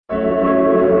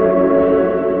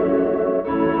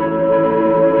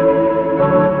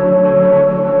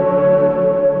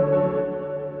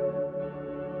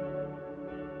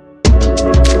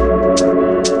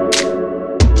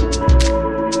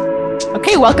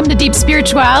welcome to Deep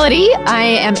Spirituality. I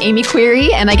am Amy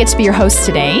Query, and I get to be your host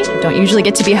today. Don't usually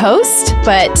get to be a host,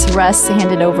 but Russ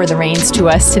handed over the reins to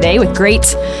us today with great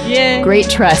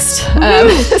trust.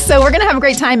 So we're going to have a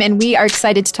great time, and we are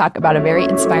excited to talk about a very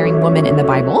inspiring woman in the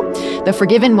Bible, the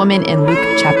forgiven woman in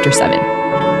Luke chapter 7.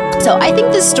 So I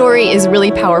think this story is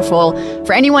really powerful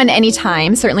for anyone,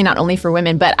 anytime, certainly not only for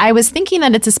women, but I was thinking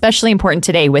that it's especially important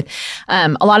today with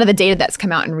a lot of the data that's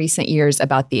come out in recent years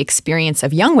about the experience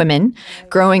of young women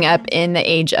growing up in the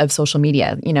age of social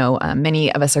media. You know,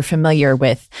 many of us are familiar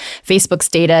with Facebook's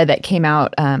data that came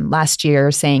out last year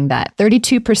saying that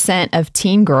 32% of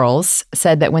teen girls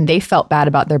said that when they felt bad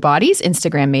about their bodies,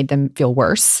 Instagram made them feel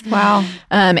worse. Wow.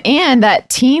 And that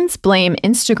teens blame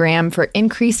Instagram for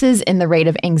increases in the rate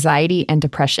of anxiety and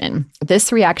depression.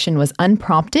 This reaction was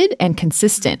unprompted and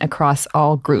consistent across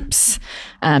all groups.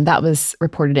 That was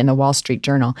reported in the Wall Street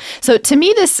Journal. So to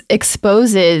me, this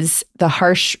exposes the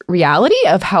harsh reality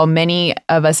of how many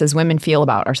of us as women feel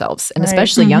about ourselves, and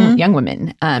especially young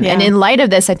women. And in light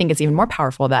of this, I think it's even more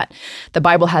powerful that the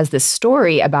Bible has this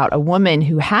story about a woman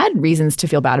who had reasons to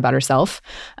feel bad about herself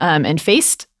and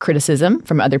faced criticism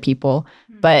from other people,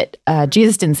 but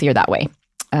Jesus didn't see her that way.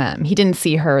 He didn't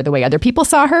see her the way other people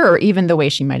saw her, or even the way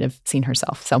she might have seen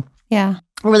herself. So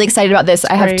we're really excited about this.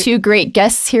 I have two great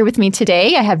guests here with me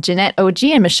today. I have Jeanette Oji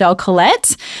and Michelle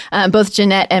Collette. Both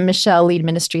Jeanette and Michelle lead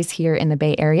ministries here in the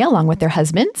Bay Area, along with their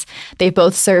husbands. They've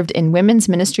both served in women's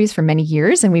ministries for many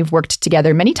years, and we've worked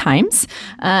together many times.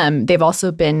 They've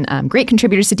also been great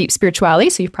contributors to Deep Spirituality,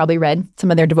 so you've probably read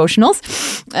some of their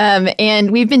devotionals.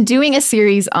 And we've been doing a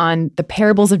series on the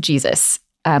parables of Jesus.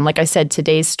 Like I said,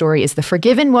 today's story is the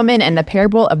forgiven woman and the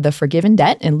parable of the forgiven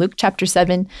debt in Luke chapter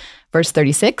 7, verse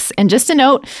 36. And just a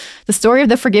note, the story of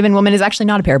the forgiven woman is actually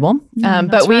not a parable,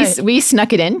 but we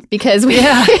snuck it in because we...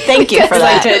 Thank you for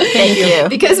that. Thank you.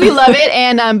 Because we love it.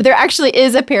 And there actually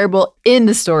is a parable in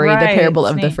the story, the parable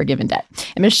of the forgiven debt.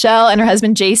 And Michelle and her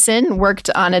husband, Jason, worked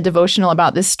on a devotional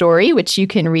about this story, which you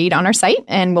can read on our site.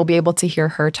 And we'll be able to hear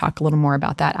her talk a little more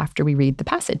about that after we read the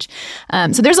passage.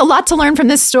 So there's a lot to learn from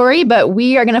this story, but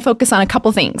we are going to focus on a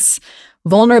couple things.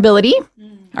 Vulnerability,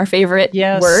 our favorite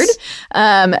word.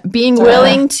 Being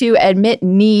willing to admit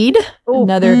need,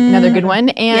 another good one,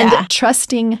 and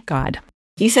trusting God.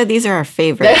 You said these are our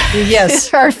favorite.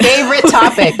 Yes. Our favorite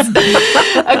topics.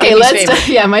 Okay,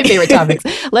 my favorite topics.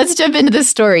 Let's jump into this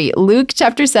story. Luke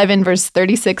chapter 7, verse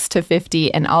 36 to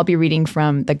 50, and I'll be reading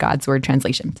from the God's Word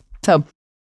translation. So,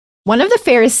 one of the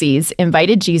Pharisees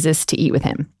invited Jesus to eat with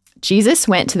him. Jesus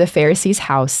went to the Pharisee's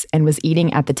house and was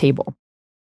eating at the table.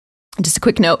 Just a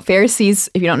quick note, Pharisees,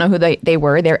 if you don't know who they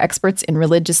were, they're experts in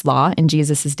religious law in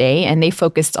Jesus' day, and they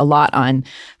focused a lot on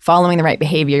following the right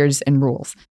behaviors and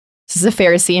rules. This is a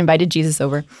Pharisee invited Jesus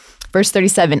over. Verse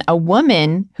 37, a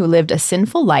woman who lived a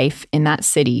sinful life in that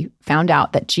city found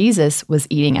out that Jesus was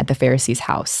eating at the Pharisee's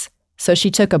house. So she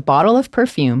took a bottle of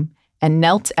perfume and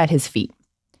knelt at his feet.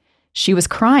 She was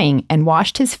crying and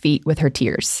washed his feet with her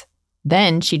tears.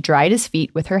 Then she dried his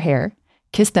feet with her hair,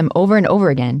 kissed them over and over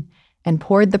again, and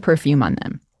poured the perfume on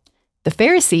them. The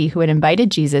Pharisee who had invited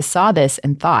Jesus saw this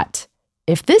and thought,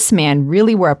 if this man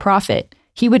really were a prophet,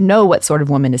 he would know what sort of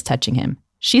woman is touching him.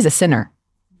 She's a sinner.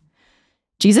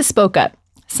 Jesus spoke up.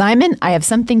 Simon, I have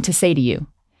something to say to you.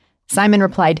 Simon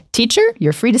replied, Teacher,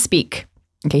 you're free to speak.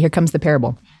 Okay, here comes the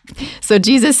parable. So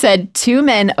Jesus said, 2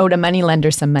 men owed a moneylender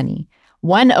some money.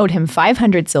 One owed him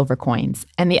 500 silver coins,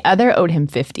 and the other owed him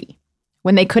 50.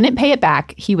 When they couldn't pay it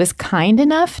back, he was kind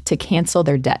enough to cancel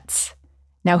their debts.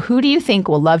 Now, who do you think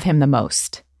will love him the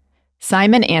most?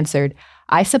 Simon answered,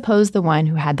 I suppose the one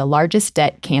who had the largest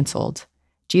debt canceled.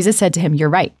 Jesus said to him, You're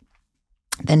right.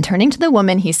 Then turning to the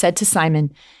woman, he said to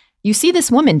Simon, You see this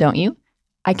woman, don't you?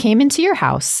 I came into your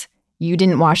house. You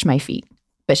didn't wash my feet,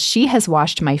 but she has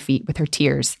washed my feet with her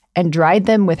tears and dried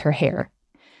them with her hair.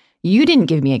 You didn't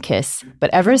give me a kiss, but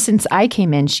ever since I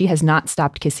came in, she has not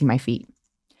stopped kissing my feet.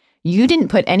 You didn't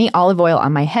put any olive oil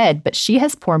on my head, but she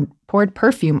has poured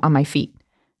perfume on my feet.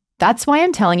 That's why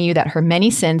I'm telling you that her many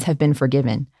sins have been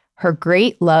forgiven. Her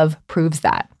great love proves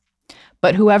that.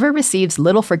 But whoever receives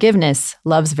little forgiveness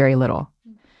loves very little.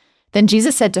 Then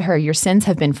Jesus said to her, Your sins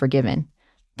have been forgiven.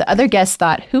 The other guests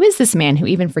thought, Who is this man who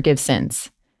even forgives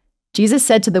sins? Jesus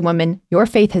said to the woman, Your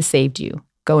faith has saved you.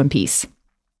 Go in peace.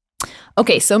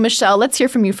 Okay, so Michelle, let's hear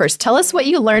from you first. Tell us what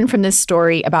you learned from this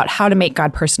story about how to make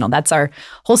God personal. That's our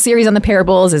whole series on the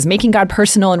parables, is making God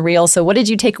personal and real. So what did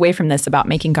you take away from this about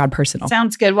making God personal?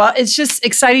 Sounds good. Well, it's just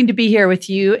exciting to be here with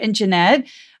you and Jeanette.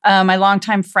 my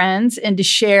longtime friends, and to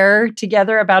share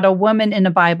together about a woman in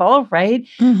the Bible, right?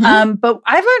 But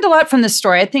I've learned a lot from this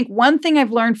story. I think one thing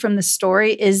I've learned from this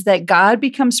story is that God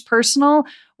becomes personal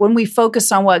when we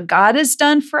focus on what God has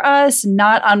done for us,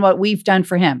 not on what we've done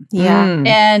for him. Yeah.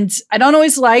 And I don't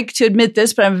always like to admit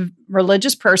this, but I'm a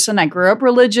religious person. I grew up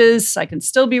religious. I can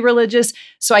still be religious.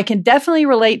 So I can definitely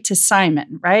relate to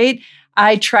Simon, right?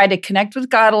 I try to connect with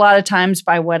God a lot of times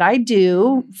by what I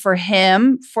do for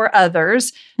him, for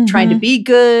others, trying to be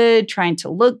good, trying to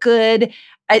look good.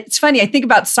 It's funny. I think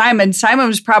about Simon. Simon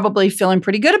was probably feeling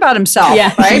pretty good about himself,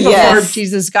 right? Before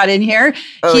Jesus got in here.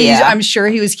 I'm sure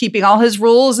he was keeping all his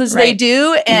rules as they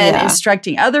do and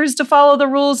instructing others to follow the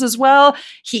rules as well.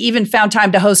 He even found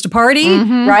time to host a party,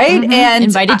 right? And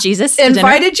invited Jesus.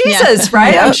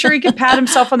 Right? I'm sure he could pat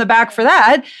himself on the back for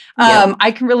that.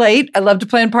 I can relate. I love to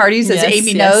plan parties. As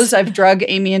Amy knows, I've drug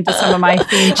Amy into some of my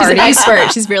theme parties. She's an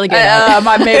expert. She's really good at it.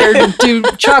 I made her do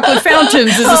chocolate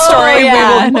fountains as a story.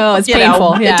 It's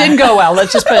painful. It didn't go well.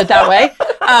 Let's just put it that way.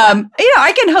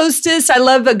 I can hostess. I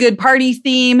love a good party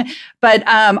theme, but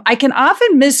I can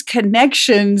often miss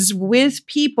connections with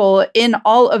people in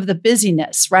all of the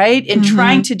busyness, right? In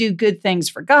trying to do good things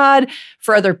for God,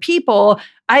 for other people.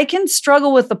 I can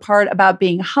struggle with the part about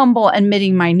being humble and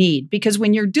admitting my need, because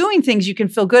when you're doing things, you can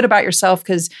feel good about yourself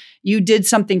because you did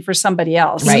something for somebody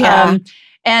else. Right.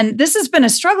 And this has been a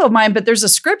struggle of mine, but there's a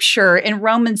scripture in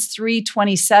Romans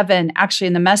 3:27, actually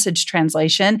in the Message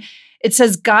translation. It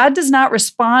says, God does not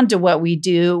respond to what we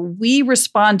do. We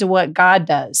respond to what God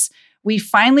does. We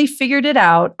finally figured it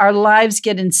out. Our lives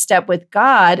get in step with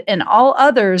God and all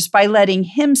others by letting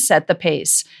him set the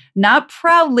pace, not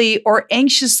proudly or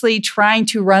anxiously trying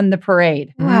to run the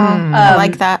parade. Wow. I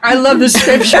like that. I love the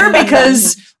scripture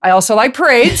because I also like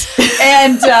parades.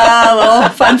 And a little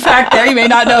fun fact there, you may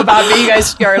not know about me. You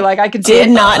guys are like, I can see Did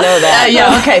not know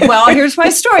that. Okay. Well, here's my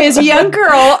story. As a young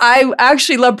girl, I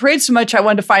actually loved parades so much I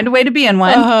wanted to find a way to be in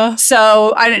one.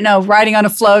 So I didn't know, riding on a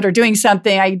float or doing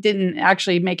something. I didn't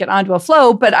actually make it onto a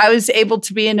float, but I was able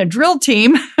to be in a drill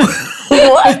team.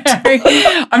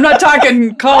 I'm not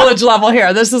talking college level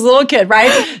here. This is a little kid, right?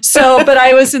 So, but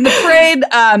I was in the parade.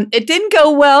 It didn't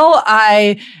go well.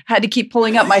 I had to keep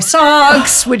pulling up my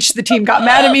socks, which the team got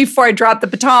mad at me for. I dropped the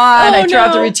baton. I threw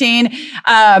out the routine.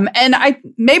 And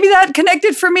maybe that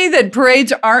connected for me that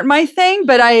parades aren't my thing,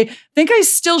 but I think I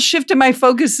still shifted my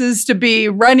focuses to be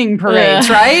running parades,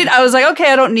 right? I was like,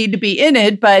 okay, I don't need to be in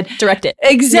it, but direct it.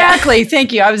 Exactly.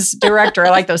 Thank you. I was director. I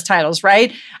like those titles,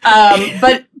 right?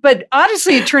 But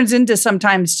honestly, it turns into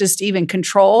sometimes just even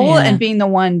control and being the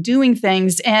one doing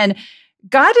things. And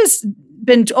God has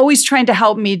been always trying to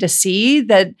help me to see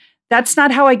that that's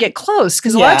not how I get close.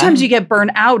 Because a lot of times you get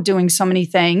burned out doing so many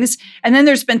things. And then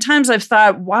there's been times I've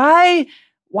thought, why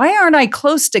aren't I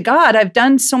close to God? I've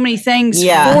done so many things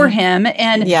for him.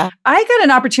 And I got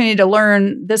an opportunity to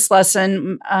learn this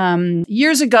lesson.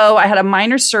 Years ago, I had a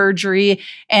minor surgery.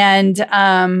 And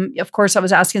of course, I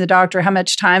was asking the doctor, how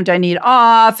much time do I need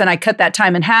off? And I cut that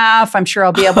time in half. I'm sure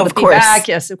I'll be able to be back.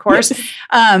 Yes, of course.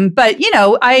 But,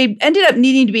 I ended up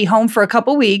needing to be home for a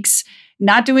couple weeks,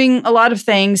 not doing a lot of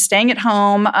things, staying at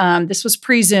home. This was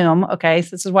pre-Zoom. Okay,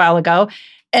 so this is a while ago.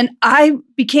 And I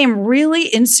became really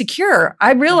insecure.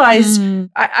 I realized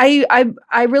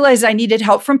I realized I needed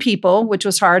help from people, which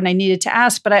was hard, and I needed to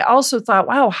ask. But I also thought,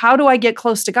 wow, how do I get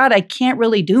close to God? I can't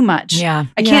really do much. I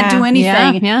can't do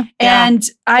anything. And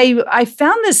I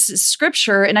found this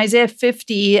scripture in Isaiah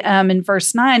 50 in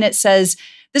verse 9. It says,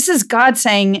 this is God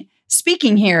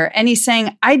speaking here. And he's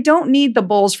saying, I don't need the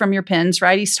bulls from your pens,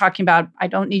 right? He's talking about, I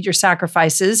don't need your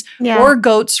sacrifices or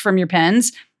goats from your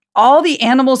pens. All the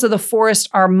animals of the forest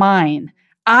are mine.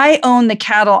 I own the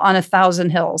cattle on 1,000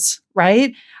 hills,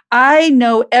 right? I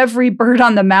know every bird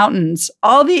on the mountains.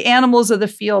 All the animals of the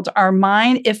field are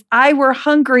mine. If I were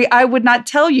hungry, I would not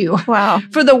tell you. Wow.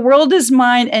 For the world is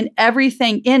mine and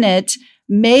everything in it.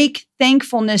 Make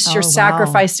thankfulness your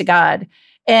sacrifice to God.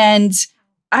 And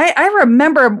I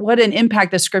remember what an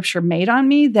impact the scripture made on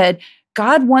me, that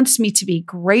God wants me to be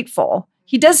grateful.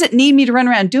 He doesn't need me to run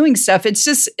around doing stuff. It's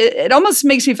just, it almost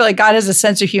makes me feel like God has a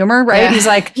sense of humor, right? Yeah. He's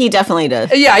like, he definitely does.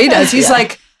 Yeah, he does. He's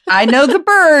like, I know the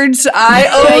birds. I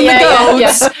own the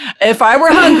goats. If I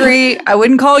were hungry, I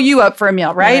wouldn't call you up for a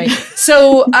meal, right?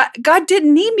 So God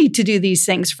didn't need me to do these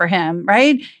things for him,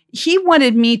 right? He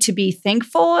wanted me to be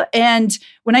thankful. And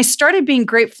when I started being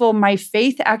grateful, my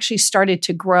faith actually started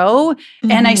to grow.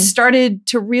 And I started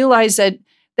to realize that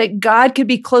God could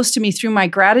be close to me through my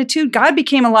gratitude. God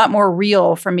became a lot more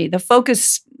real for me. The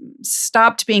focus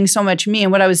stopped being so much me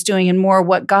and what I was doing and more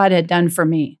what God had done for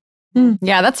me.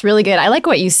 Yeah, that's really good. I like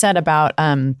what you said about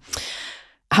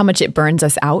how much it burns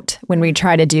us out when we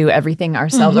try to do everything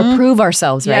ourselves or prove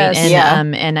ourselves, right? Yes.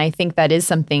 And I think that is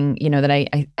something, that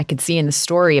I could see in the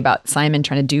story about Simon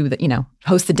trying to do the,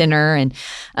 host the dinner. And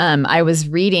I was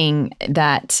reading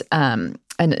that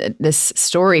this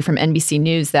story from NBC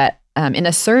News that in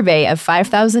a survey of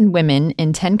 5,000 women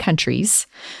in 10 countries,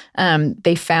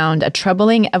 they found a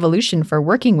troubling evolution for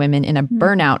working women in a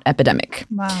burnout epidemic.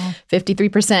 Wow.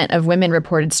 53% of women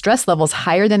reported stress levels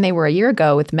higher than they were a year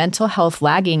ago, with mental health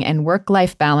lagging and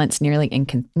work-life balance nearly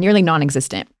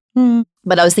non-existent.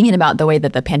 But I was thinking about the way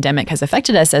that the pandemic has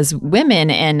affected us as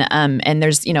women, and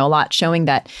there's a lot showing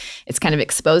that it's kind of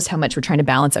exposed how much we're trying to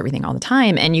balance everything all the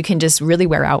time, and you can just really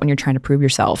wear out when you're trying to prove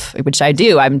yourself, which I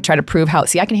do. I'm trying to prove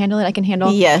I can handle it. I can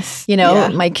handle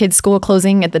my kids' school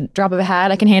closing at the drop of a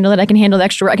hat. I can handle it. I can handle the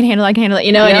extra. I can handle it.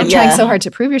 And you're trying so hard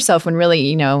to prove yourself when really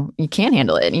you can't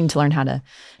handle it. You need to learn how to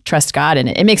trust God, and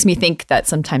it makes me think that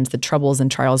sometimes the troubles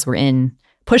and trials we're in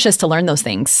push us to learn those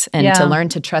things and to learn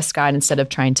to trust God instead of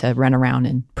trying to run around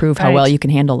and prove how well you can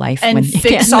handle life. And when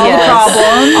fix all the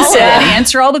problems and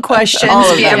answer all the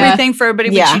questions, be everything for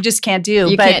everybody, which you just can't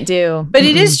do. But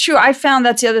it is true. I found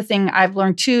that's the other thing I've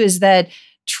learned too, is that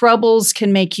troubles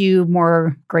can make you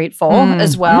more grateful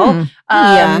as well.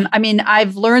 I mean,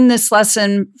 I've learned this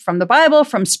lesson from the Bible,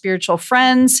 from spiritual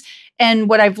friends. And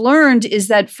what I've learned is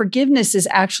that forgiveness is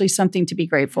actually something to be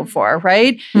grateful for,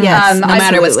 right? Yes, no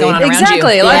matter what's going on around you.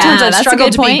 Exactly. A lot of times I've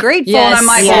struggled to be grateful. Yes. And I'm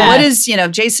like, well, what is,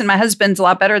 Jason, my husband's a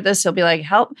lot better at this. He'll be like,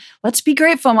 let's be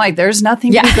grateful. I'm like, there's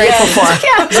nothing to be grateful for.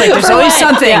 He's like, there's always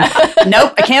something.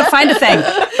 Nope, I can't find a thing.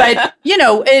 But,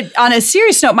 on a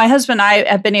serious note, my husband and I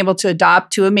have been able to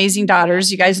adopt 2 amazing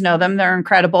daughters. You guys know them. They're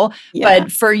incredible. Yeah.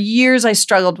 But for years, I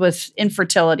struggled with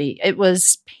infertility. It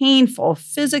was painful,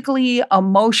 physically,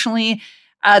 emotionally.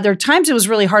 There are times it was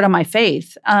really hard on my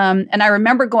faith. And I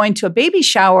remember going to a baby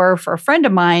shower for a friend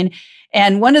of mine,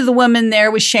 and one of the women there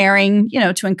was sharing,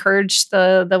 to encourage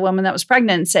the woman that was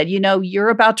pregnant, and said, you're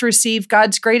about to receive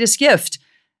God's greatest gift,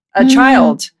 a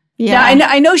child. Yeah, now,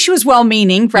 I know she was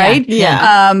well-meaning, right?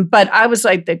 Yeah. But I was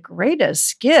like, the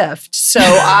greatest gift. So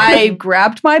I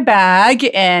grabbed my bag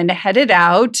and headed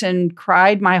out and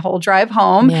cried my whole drive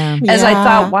home as I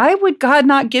thought, why would God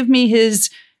not give me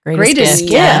his greatest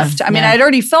gift? Yeah. I mean, I'd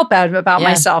already felt bad about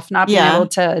myself not being able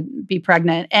to be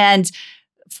pregnant. And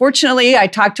fortunately, I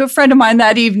talked to a friend of mine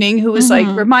that evening who was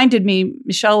reminded me,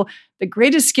 Michelle, the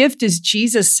greatest gift is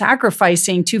Jesus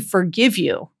sacrificing to forgive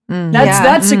you.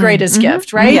 That's the greatest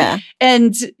gift, right? Yeah.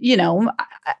 And,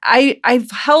 I've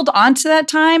held on to that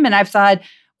time, and I've thought,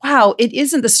 wow, it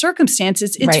isn't the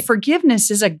circumstances. It's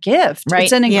forgiveness is a gift. Right.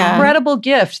 It's an incredible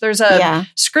gift. There's a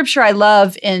scripture I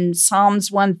love in Psalms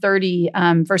 130,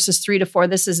 verses 3-4.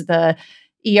 This is the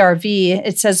ERV.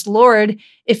 It says, Lord,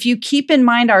 if you keep in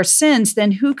mind our sins,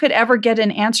 then who could ever get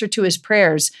an answer to his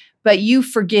prayers? But you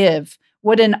forgive.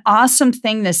 What an awesome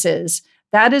thing this is.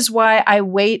 That is why I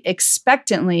wait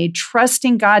expectantly,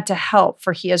 trusting God to help,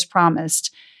 for he has promised.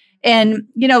 And,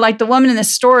 like the woman in this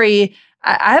story,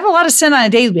 I have a lot of sin on a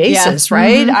daily basis,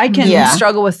 right? I can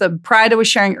struggle with the pride I was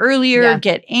sharing earlier,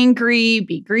 get angry,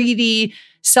 be greedy,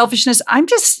 selfishness. I'm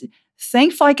just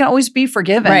thankful I can always be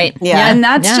forgiven. Right. Yeah. And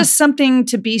that's just something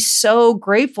to be so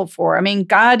grateful for. I mean,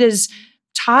 God has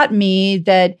taught me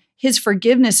that his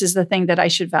forgiveness is the thing that I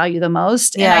should value the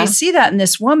most. And I see that in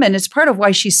this woman. It's part of why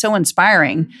she's so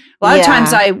inspiring. A lot of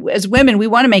times as women, we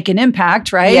want to make an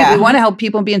impact, right? Yeah. We want to help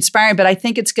people and be inspiring, but I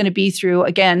think it's going to be through,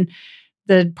 again,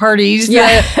 the parties, the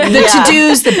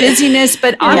to-dos, the busyness.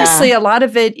 But honestly, a lot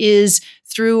of it is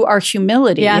through our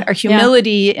humility. Our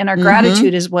humility and our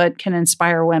gratitude is what can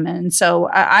inspire women. So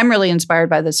I'm really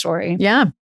inspired by this story. Yeah.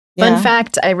 Fun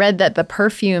fact, I read that the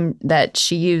perfume that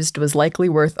she used was likely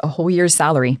worth a whole year's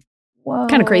salary. Whoa,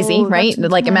 kind of crazy, right?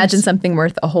 Like imagine something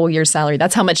worth a whole year's salary.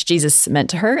 That's how much Jesus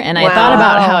meant to her. And I thought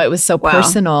about how it was so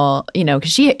personal,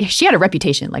 because she had a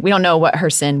reputation. Like we don't know what her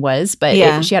sin was,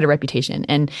 but she had a reputation,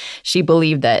 and she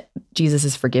believed that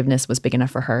Jesus's forgiveness was big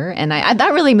enough for her. And I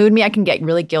that really moved me. I can get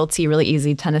really guilty, really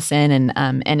easy, ton of sin,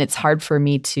 and it's hard for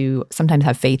me to sometimes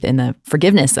have faith in the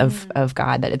forgiveness of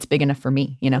God, that it's big enough for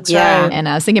me, Yeah. And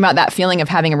I was thinking about that feeling of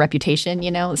having a reputation.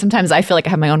 Sometimes I feel like I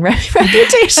have my own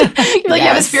reputation. You feel like you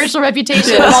have a spiritual reputation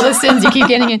of all the sins you keep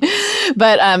getting in.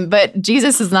 But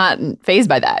Jesus is not fazed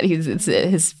by that.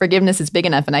 His forgiveness is big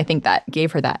enough, and I think that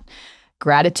gave her that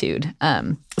gratitude.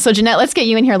 So Jeanette, let's get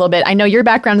you in here a little bit. I know your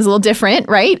background is a little different,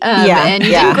 right? And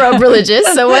you didn't grow up religious.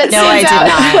 So what stands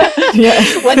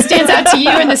out? What stands out to you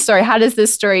in this story? How does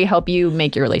this story help you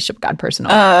make your relationship with God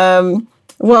personal?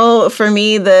 Well, for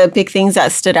me, the big things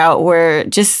that stood out were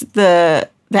just the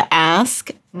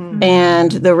ask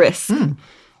and the risk. The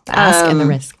ask and the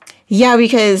risk. Yeah,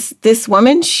 because this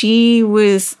woman, she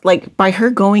was like, by her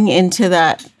going into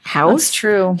that house. That's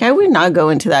true. I would not go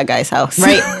into that guy's house.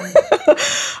 Right.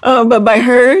 But by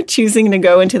her choosing to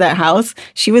go into that house,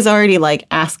 she was already like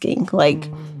asking, like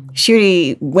she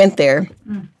already went there.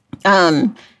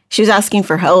 She was asking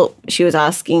for help. She was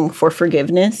asking for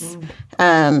forgiveness.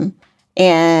 And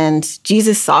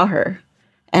Jesus saw her.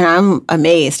 And I'm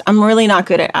amazed. I'm really not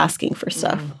good at asking for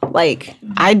stuff. Like,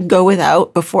 I'd go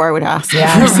without before I would ask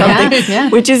for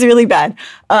something, which is really bad.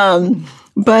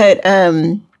 But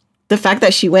the fact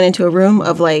that she went into a room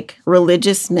of, like,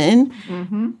 religious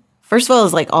men, first of all, it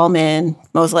was, like, all men,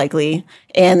 most likely.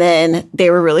 And then they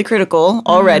were really critical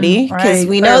already. Because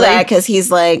we know that because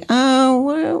he's like,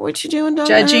 oh, what you doing down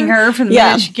Judging there? her from the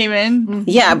minute she came in.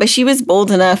 Yeah, but she was bold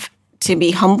enough to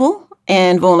be humble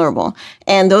and vulnerable.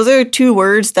 And those are two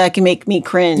words that can make me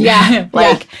cringe. Yeah.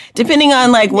 Like, depending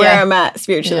on like where I'm at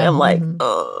spiritually, I'm like,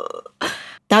 ugh.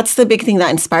 That's the big thing that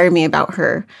inspired me about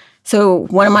her. So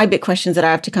one of my big questions that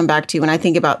I have to come back to when I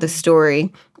think about this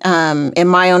story in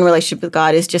my own relationship with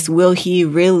God is just, will he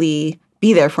really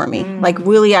be there for me? Like,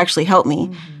 will he actually help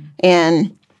me?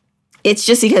 And it's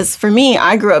just because for me,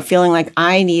 I grew up feeling like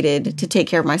I needed to take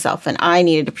care of myself and I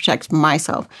needed to protect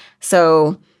myself.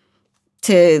 So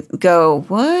to go,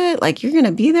 what? Like, you're going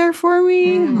to be there for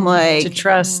me? I'm like, To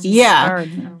trust. yeah.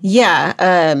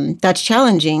 That's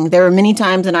challenging. There were many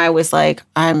times when I was like,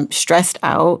 I'm stressed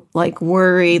out, like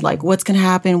worried, like what's going to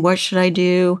happen? What should I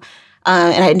do?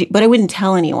 But I wouldn't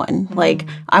tell anyone. Like,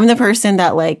 I'm the person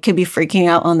that like could be freaking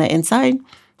out on the inside,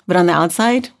 but on the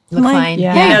outside, Look I'm like, fine.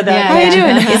 Yeah. Hey, I know that. how you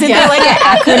doing? Isn't there like an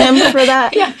acronym for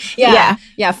that?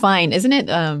 Yeah, fine. Isn't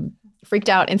it freaked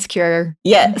out, insecure?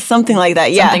 Yeah, something like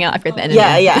that. Yeah. Something out at the end.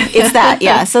 Yeah. It's that.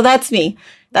 Yeah. So that's me.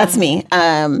 That's me.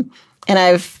 And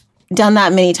I've done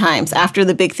that many times. After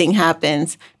the big thing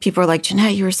happens, people are like,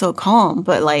 Jeanette, you were so calm.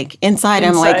 But like inside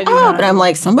I'm like, but I'm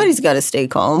like, somebody's got to stay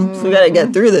calm. So we got to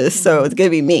get through this. So it's going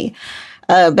to be me.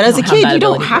 But as a kid, you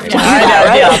don't have to do that,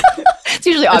 right? It's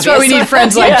usually obvious. That's why we need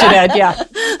friends like Jeanette. Yeah.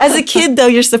 As a kid, though,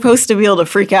 you're supposed to be able to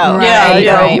freak out. Right, You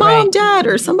go, right, Mom, right. Dad,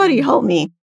 or somebody help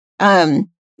me.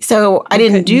 So I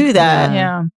didn't do that.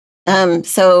 Yeah.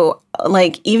 So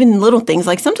like even little things,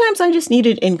 like sometimes I just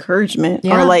needed encouragement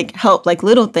or like help, like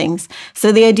little things.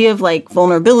 So the idea of like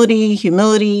vulnerability,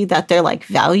 humility, that they're like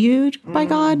valued by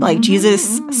God. Like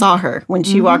Jesus saw her when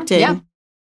she walked in. Yeah.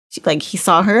 Like he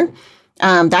saw her.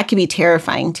 That could be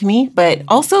terrifying to me, but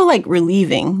also like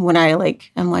relieving when I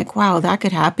like, I'm like, wow, that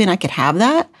could happen. I could have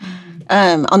that.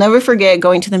 I'll never forget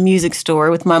going to the music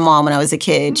store with my mom when I was a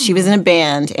kid. She was in a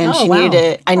band and she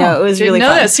needed to, I know, it was really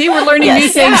Didn't know fun. that. See, we're learning new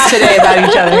things today about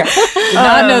each other. Did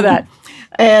not know that.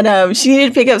 And she needed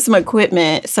to pick up some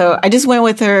equipment. So I just went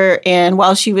with her. And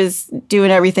while she was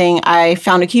doing everything, I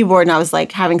found a keyboard and I was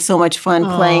like having so much fun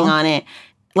playing on it.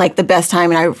 Like the best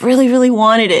time. And I really, really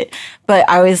wanted it. But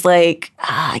I was like,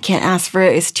 I can't ask for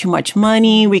it. It's too much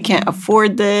money. We can't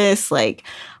afford this. Like,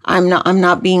 I'm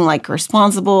not being like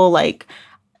responsible. Like,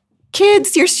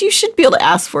 kids, you should be able to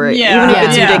ask for it, even if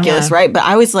it's ridiculous, right? But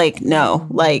I was like, no,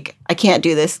 like, I can't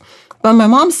do this. But my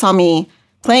mom saw me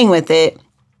playing with it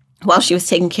while she was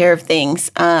taking care of things.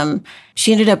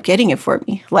 She ended up getting it for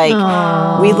me. Like,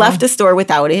 we left the store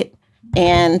without it.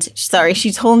 And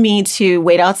she told me to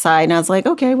wait outside. And I was like,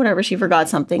 okay, whatever. She forgot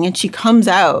something. And she comes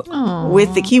out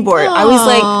with the keyboard. I was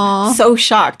like so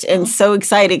shocked and so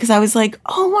excited because I was like,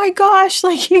 oh my gosh,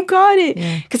 like you got it.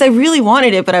 Because I really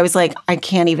wanted it, but I was like, I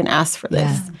can't even ask for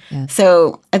this. Yeah.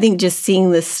 So I think just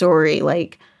seeing this story,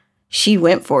 like she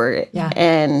went for it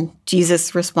and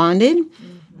Jesus responded.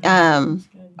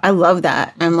 I love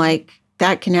that. I'm like,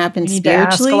 that can happen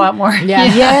spiritually. Ask a lot more. Yeah.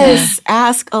 Yes,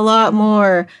 ask a lot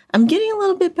more. I'm getting a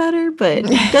little bit better, but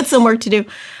got some work to do.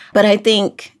 But I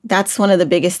think that's one of the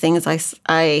biggest things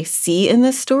I see in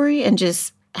this story, and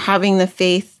just having the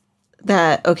faith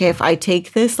that, okay, if I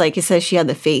take this, like it says she had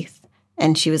the faith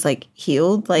and she was like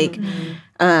healed. Like,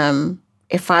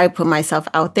 if I put myself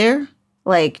out there,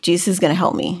 like Jesus is going to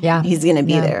help me. Yeah. He's going to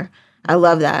be there. I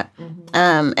love that.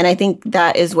 And I think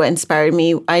that is what inspired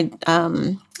me. I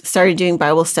started doing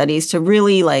Bible studies to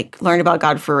really like learn about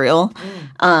God for real.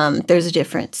 There's a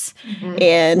difference.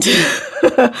 And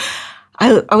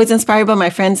I was inspired by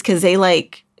my friends because they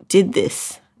like did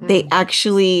this. They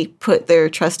actually put their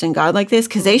trust in God like this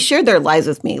because they shared their lives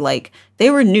with me. Like they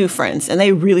were new friends and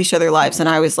they really shared their lives. And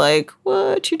I was like,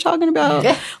 what you talking about?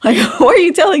 Like, what are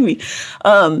you telling me?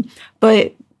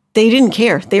 But they didn't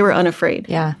care. They were unafraid.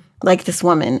 Yeah. Like this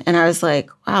woman. And I was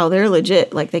like, wow, they're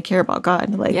legit. Like they care about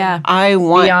God. Like I Be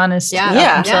want. honest.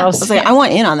 Yeah. I was like, I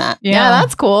want in on that. Yeah,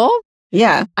 that's cool.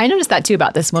 Yeah. I noticed that too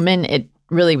about this woman.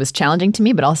 really was challenging to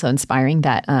me, but also inspiring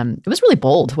that it was really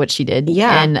bold what she did.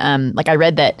 Yeah. And like I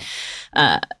read that,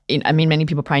 I mean, many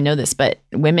people probably know this, but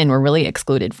women were really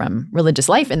excluded from religious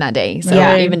life in that day.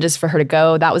 So even just for her to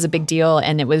go, that was a big deal.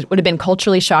 And it would have been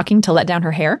culturally shocking to let down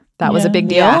her hair. That was a big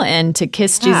deal. Yeah. And to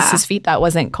kiss Jesus's feet, that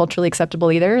wasn't culturally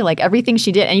acceptable either. Like everything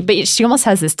she did, but she almost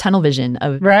has this tunnel vision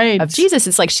of Jesus.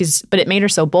 It's like but it made her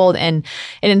so bold. And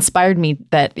it inspired me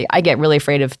that I get really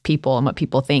afraid of people and what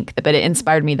people think, but it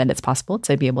inspired me that it's possible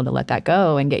to be able to let that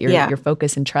go and get your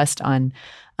focus and trust on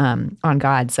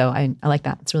God. So I like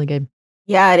that. It's really good.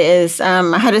 Yeah, it is.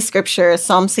 I had a scripture,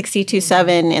 Psalm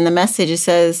 62:7. In the Message, it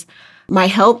says, "My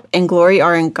help and glory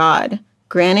are in God.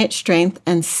 Granite, strength,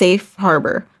 and safe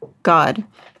harbor, God."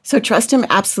 So trust him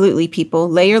absolutely, people.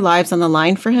 Lay your lives on the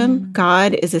line for him.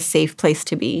 God is a safe place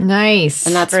to be. Nice.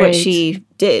 And that's what she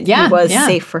did. Yeah, he was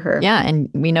safe for her. Yeah, and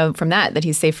we know from that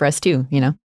he's safe for us too,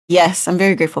 Yes, I'm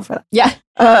very grateful for that. Yeah.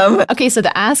 Okay, so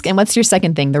the ask, and what's your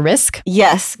second thing? The risk?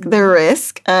 Yes, the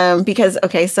risk. Because,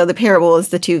 so the parable is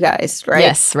the two guys, right?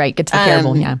 Yes, right. Get to the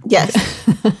parable, yeah. Yes,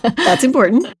 that's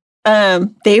important.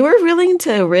 They were willing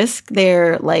to risk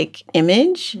their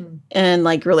image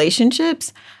and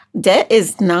relationships. Debt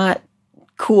is not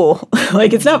cool.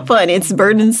 It's not fun. It's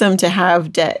burdensome to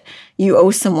have debt. You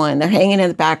owe someone. They're hanging in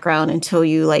the background until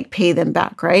you pay them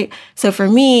back, right? So for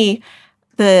me,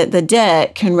 the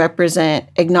debt can represent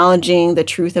acknowledging the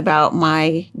truth about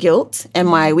my guilt and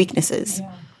my weaknesses.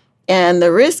 Yeah. And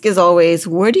the risk is always,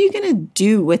 what are you going to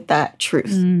do with that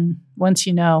truth? Once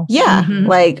you know. Yeah.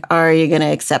 Are you going to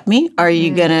accept me? Are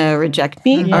you going to reject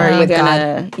me? Yeah. Are you With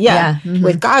going to,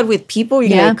 with God, with people,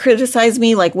 you're going to criticize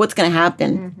me? What's going to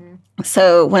happen?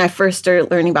 So when I first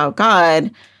started learning about God,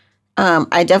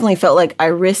 I definitely felt like I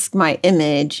risked my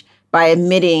image by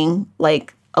admitting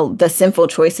the sinful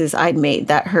choices I'd made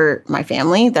that hurt my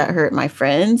family, that hurt my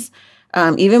friends,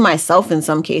 even myself in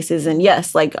some cases. And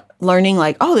yes, learning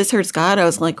oh, this hurts God. I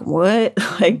was like, what?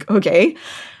 Okay.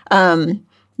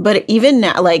 But even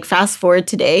now, fast forward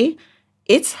today,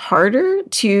 it's harder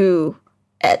to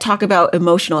talk about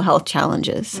emotional health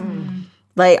challenges.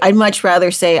 I'd much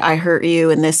rather say I hurt you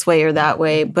in this way or that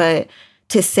way, but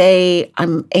to say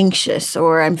I'm anxious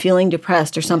or I'm feeling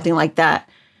depressed or something like that.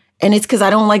 And it's because I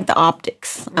don't like the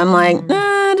optics. I'm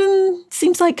it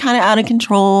seems kind of out of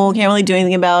control. Can't really do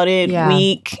anything about it. Yeah.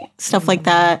 Weak, stuff like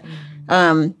that.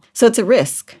 So it's a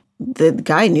risk. The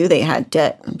guy knew they had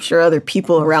debt. I'm sure other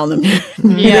people around them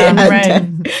knew they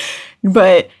had debt.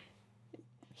 But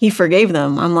he forgave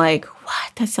them. I'm like,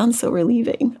 what? That sounds so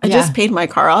relieving. I just paid my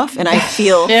car off and I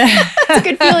feel it's a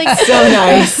good feeling. So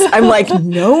nice. I'm like,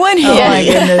 no one here. Oh my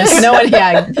goodness. No one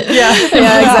here. Yeah,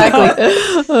 exactly.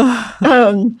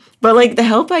 But the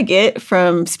help I get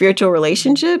from spiritual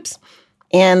relationships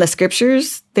and the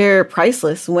scriptures, they're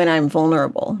priceless when I'm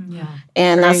vulnerable. Yeah.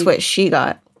 And that's what she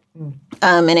got.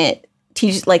 And it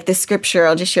teaches this scripture.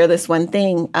 I'll just share this one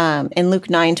thing. In Luke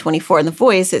 9:24 in the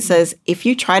Voice, it says, if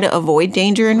you try to avoid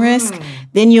danger and risk,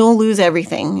 then you'll lose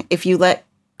everything. If you let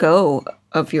go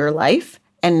of your life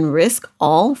and risk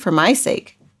all for my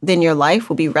sake, then your life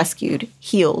will be rescued,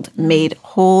 healed, made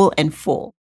whole and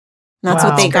full. And that's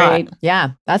what they got.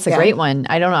 Yeah, that's a great one.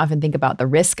 I don't often think about the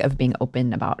risk of being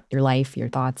open about your life, your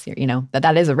thoughts,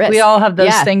 that is a risk. We all have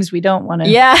those things we don't want to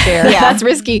share. That's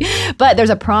risky. But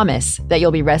there's a promise that you'll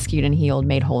be rescued and healed,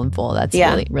 made whole and full. That's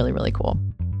really, really, really cool.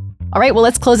 All right, well,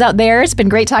 let's close out there. It's been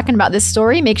great talking about this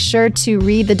story. Make sure to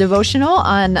read the devotional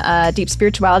on deep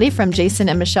spirituality from Jason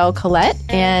and Michelle Collette.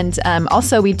 And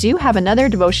also, we do have another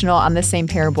devotional on the same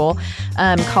parable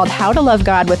called How to Love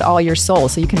God with All Your Soul.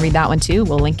 So you can read that one too.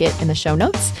 We'll link it in the show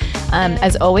notes.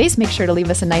 As always, make sure to leave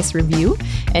us a nice review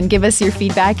and give us your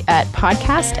feedback at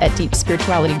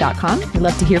podcast@deepspirituality.com. We'd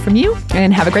love to hear from you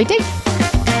and have a great day.